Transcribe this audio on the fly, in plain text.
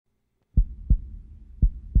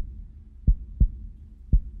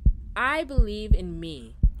I believe in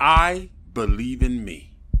me. I believe in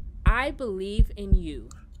me. I believe in you.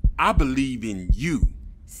 I believe in you.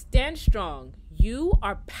 Stand strong. You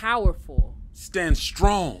are powerful. Stand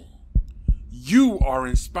strong. You are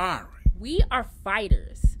inspiring. We are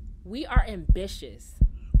fighters. We are ambitious.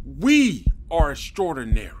 We are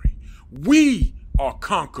extraordinary. We are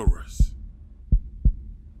conquerors.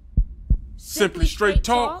 Simply Straight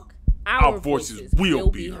Talk, our voices will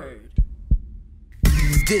be heard.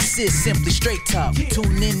 This is Simply Straight Talk.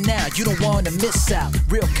 Tune in now, you don't want to miss out.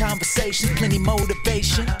 Real conversations, plenty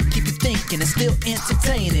motivation. Keep you thinking and still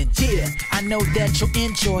entertaining. Yeah, I know that you'll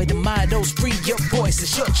enjoy the mottos free. Your voice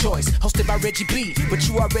is your choice. Hosted by Reggie B, but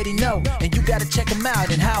you already know. And you gotta check them out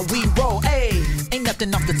and how we roll. Hey, ain't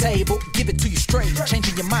nothing off the table. Give it to you straight.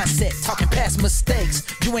 Changing your mindset, talking past mistakes.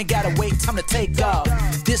 You ain't gotta wait, time to take off.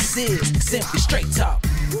 This is Simply Straight Talk.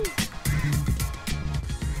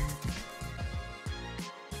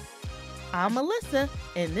 I'm Melissa,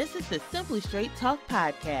 and this is the Simply Straight Talk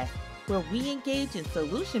podcast, where we engage in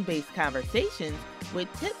solution-based conversations with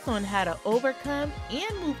tips on how to overcome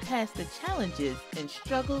and move past the challenges and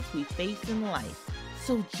struggles we face in life.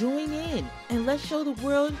 So join in, and let's show the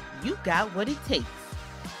world you got what it takes.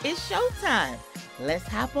 It's showtime. Let's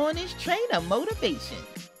hop on this train of motivation.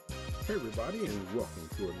 Hey everybody, and welcome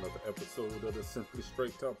to another episode of the Simply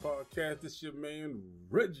Straight Talk podcast. This is your man,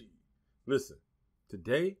 Reggie. Listen,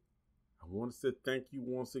 today, I want to say thank you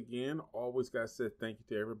once again. Always got to say thank you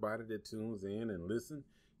to everybody that tunes in and listen,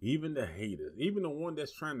 even the haters, even the one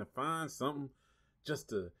that's trying to find something just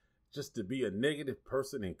to be a negative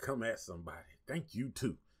person and come at somebody. Thank you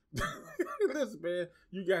too. Listen, man,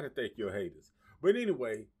 you got to thank your haters. But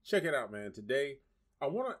anyway, check it out, man. Today, I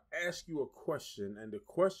want to ask you a question, and the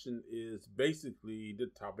question is basically the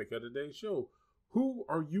topic of today's show. Who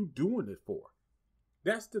are you doing it for?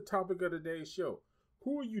 That's the topic of today's show.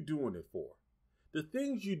 Who are you doing it for? The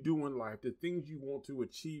things you do in life, the things you want to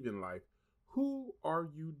achieve in life, who are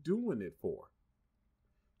you doing it for?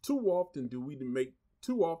 Too often do we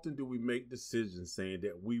make decisions saying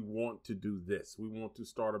that we want to do this. We want to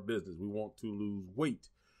start a business. We want to lose weight.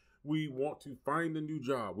 We want to find a new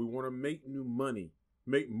job. We want to make new money,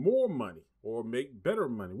 make more money, or make better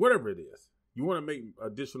money, whatever it is. You want to make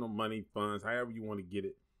additional money, funds, however you want to get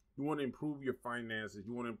it. You want to improve your finances.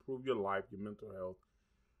 You want to improve your life, your mental health.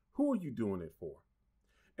 Who are you doing it for?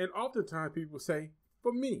 And oftentimes people say,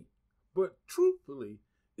 for me. But truthfully,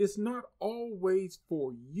 it's not always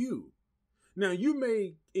for you. Now, you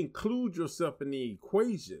may include yourself in the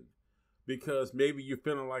equation because maybe you're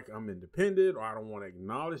feeling like I'm independent or I don't want to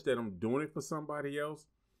acknowledge that I'm doing it for somebody else.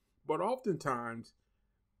 But oftentimes,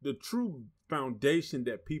 the true foundation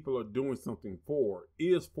that people are doing something for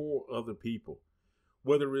is for other people.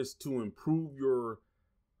 Whether it's to improve your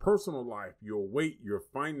personal life, your weight, your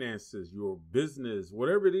finances, your business,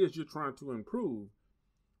 whatever it is you're trying to improve,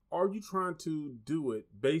 are you trying to do it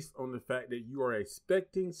based on the fact that you are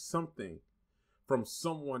expecting something from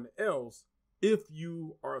someone else if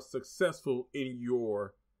you are successful in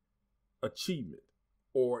your achievement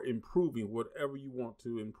or improving whatever you want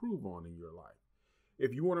to improve on in your life?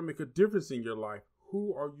 If you want to make a difference in your life,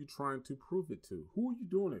 who are you trying to prove it to? Who are you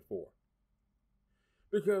doing it for?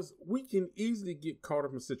 Because we can easily get caught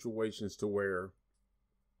up in situations to where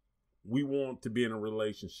we want to be in a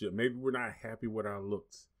relationship. Maybe we're not happy with our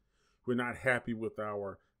looks. We're not happy with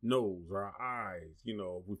our nose, our eyes. You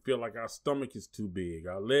know, we feel like our stomach is too big.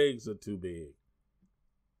 Our legs are too big.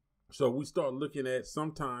 So we start looking at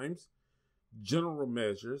sometimes general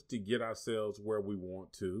measures to get ourselves where we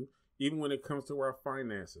want to, even when it comes to our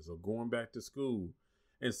finances or going back to school.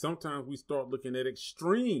 And sometimes we start looking at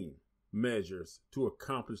extreme measures to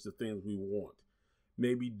accomplish the things we want.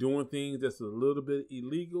 Maybe doing things that's a little bit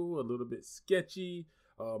illegal, a little bit sketchy.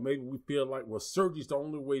 Maybe we feel like, well, surgery's the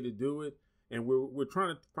only way to do it. And we're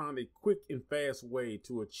trying to find a quick and fast way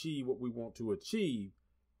to achieve what we want to achieve,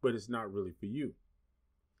 but it's not really for you.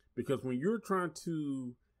 Because when you're trying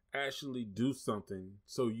to actually do something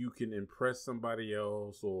so you can impress somebody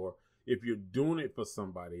else, or if you're doing it for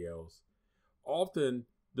somebody else, often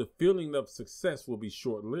the feeling of success will be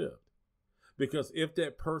short-lived. Because if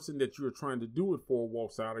that person that you're trying to do it for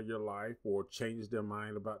walks out of your life or changes their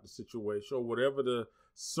mind about the situation or whatever the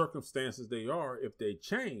circumstances they are, if they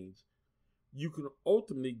change, you can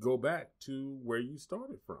ultimately go back to where you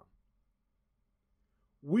started from.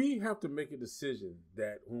 We have to make a decision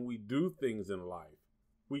that when we do things in life,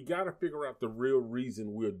 we got to figure out the real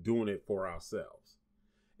reason we're doing it for ourselves.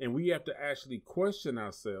 And we have to actually question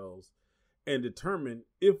ourselves and determine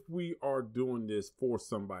if we are doing this for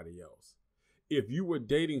somebody else. If you were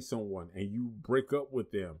dating someone and you break up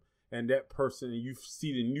with them and that person, and you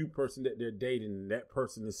see the new person that they're dating, and that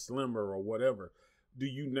person is slimmer or whatever, do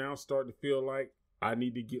you now start to feel like I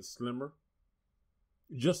need to get slimmer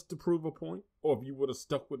just to prove a point? Or if you would have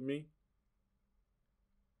stuck with me?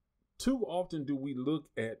 Too often do we look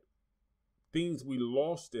at things we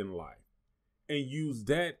lost in life and use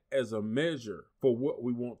that as a measure for what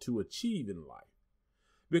we want to achieve in life.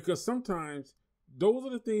 Because sometimes those are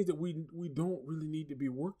the things that we don't really need to be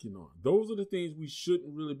working on. Those are the things we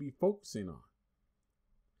shouldn't really be focusing on.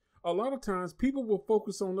 A lot of times people will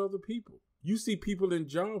focus on other people. You see people in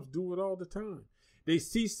jobs do it all the time. They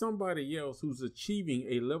see somebody else who's achieving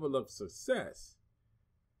a level of success,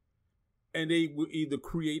 and they will either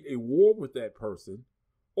create a war with that person,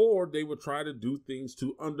 or they will try to do things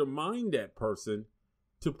to undermine that person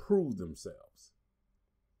to prove themselves.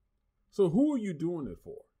 So who are you doing it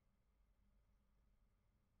for?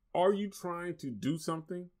 Are you trying to do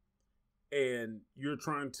something and you're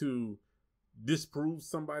trying to disprove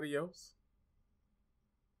somebody else?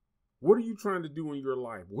 What are you trying to do in your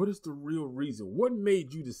life? What is the real reason? What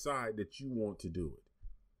made you decide that you want to do it?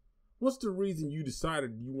 What's the reason you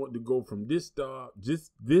decided you want to go from this job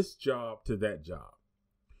to that job?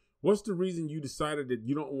 What's the reason you decided that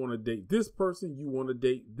you don't want to date this person, you want to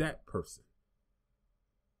date that person?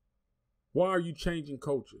 Why are you changing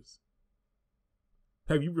cultures?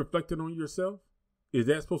 Have you reflected on yourself? Is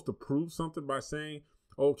that supposed to prove something by saying,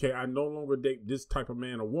 okay, I no longer date this type of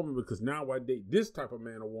man or woman because now I date this type of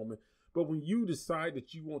man or woman? But when you decide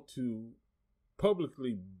that you want to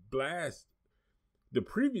publicly blast the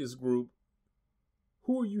previous group,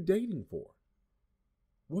 who are you dating for?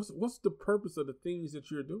 What's the purpose of the things that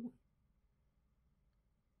you're doing?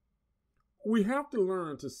 We have to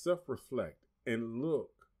learn to self-reflect and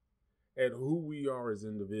look at who we are as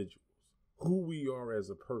individuals, who we are as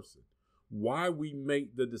a person, why we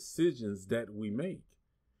make the decisions that we make.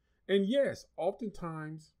 And yes,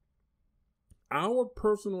 oftentimes our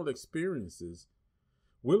personal experiences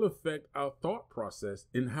will affect our thought process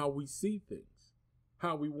in how we see things,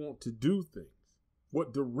 how we want to do things,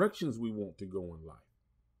 what directions we want to go in life.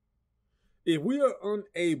 If we are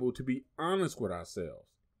unable to be honest with ourselves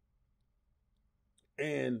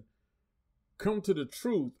and come to the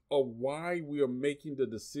truth of why we are making the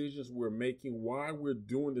decisions we're making, why we're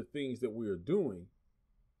doing the things that we are doing,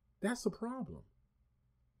 that's a problem.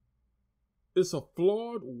 It's a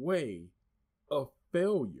flawed way of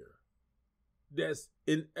failure that's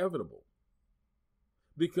inevitable,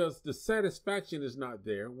 because the satisfaction is not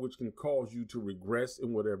there, which can cause you to regress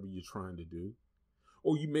in whatever you're trying to do.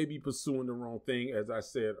 Or you may be pursuing the wrong thing, as I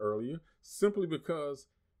said earlier, simply because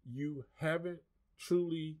you haven't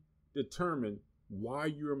truly determined why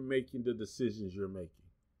you're making the decisions you're making,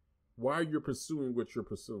 why you're pursuing what you're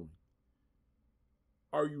pursuing.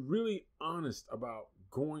 Are you really honest about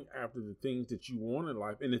going after the things that you want in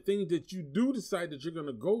life, and the things that you do decide that you're going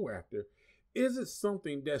to go after? Is it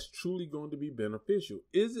something that's truly going to be beneficial?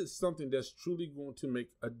 Is it something that's truly going to make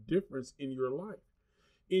a difference in your life,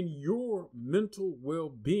 in your mental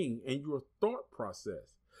well-being and your thought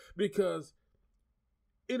process? Because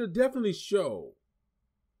it'll definitely show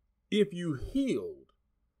if you healed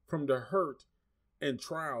from the hurt and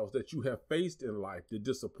trials that you have faced in life, the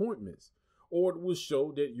disappointments, or it will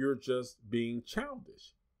show that you're just being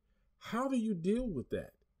childish. How do you deal with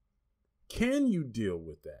that? Can you deal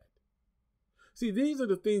with that? See, these are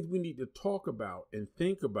the things we need to talk about and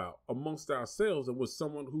think about amongst ourselves and with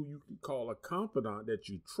someone who you can call a confidant that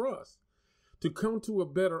you trust, to come to a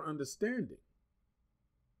better understanding.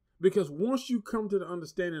 Because once you come to the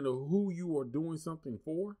understanding of who you are doing something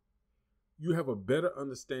for, you have a better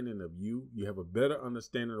understanding of you. You have a better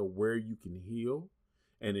understanding of where you can heal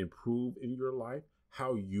and improve in your life,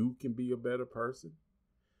 how you can be a better person.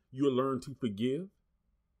 You'll learn to forgive.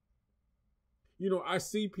 You know, I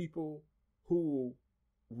see people who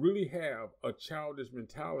really have a childish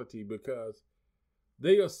mentality because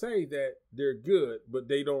they'll say that they're good, but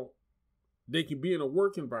they can be in a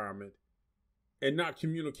work environment and not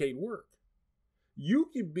communicate work. You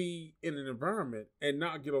can be in an environment and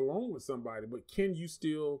not get along with somebody, but can you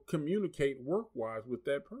still communicate work-wise with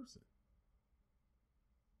that person?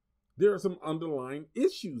 There are some underlying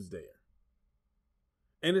issues there.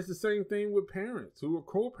 And it's the same thing with parents who are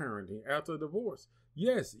co-parenting after a divorce.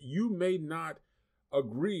 Yes, you may not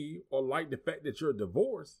agree or like the fact that you're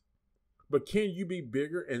divorced, but can you be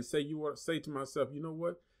bigger and say to myself, you know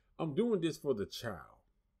what? I'm doing this for the child.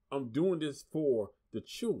 I'm doing this for the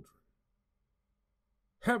children.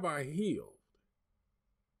 Have I healed?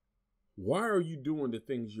 Why are you doing the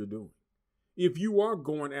things you're doing? If you are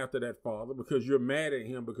going after that father because you're mad at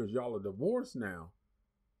him because y'all are divorced now,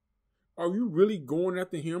 Are you really going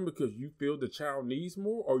after him because you feel the child needs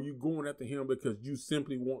more? Or are you going after him because you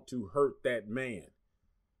simply want to hurt that man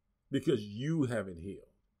because you haven't healed?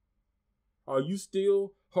 Are you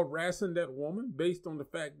still harassing that woman based on the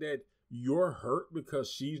fact that you're hurt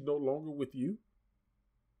because she's no longer with you?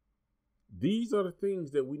 These are the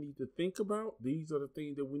things that we need to think about. These are the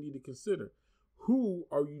things that we need to consider. Who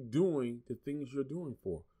are you doing the things you're doing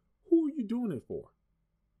for? Who are you doing it for?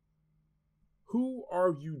 Who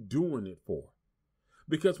are you doing it for?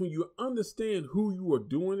 Because when you understand who you are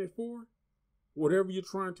doing it for, whatever you're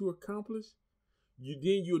trying to accomplish,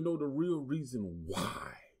 you'll know the real reason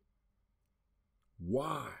why.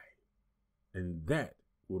 Why? And that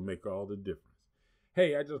will make all the difference.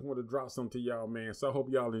 Hey, I just want to drop something to y'all, man. So I hope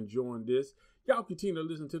y'all enjoying this. Y'all continue to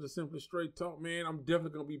listen to the Simply Straight Talk, man. I'm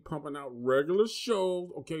definitely going to be pumping out regular shows.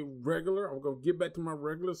 Okay, regular. I'm going to get back to my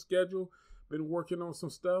regular schedule. Been working on some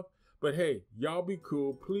stuff. But hey, y'all be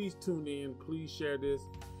cool. Please tune in. Please share this.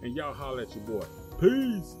 And y'all holler at your boy.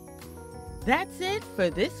 Peace. That's it for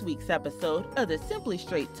this week's episode of the Simply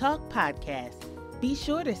Straight Talk podcast. Be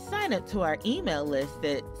sure to sign up to our email list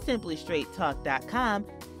at simplystraighttalk.com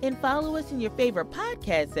and follow us in your favorite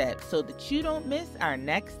podcast app so that you don't miss our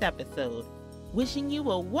next episode. Wishing you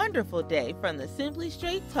a wonderful day from the Simply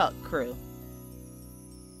Straight Talk crew.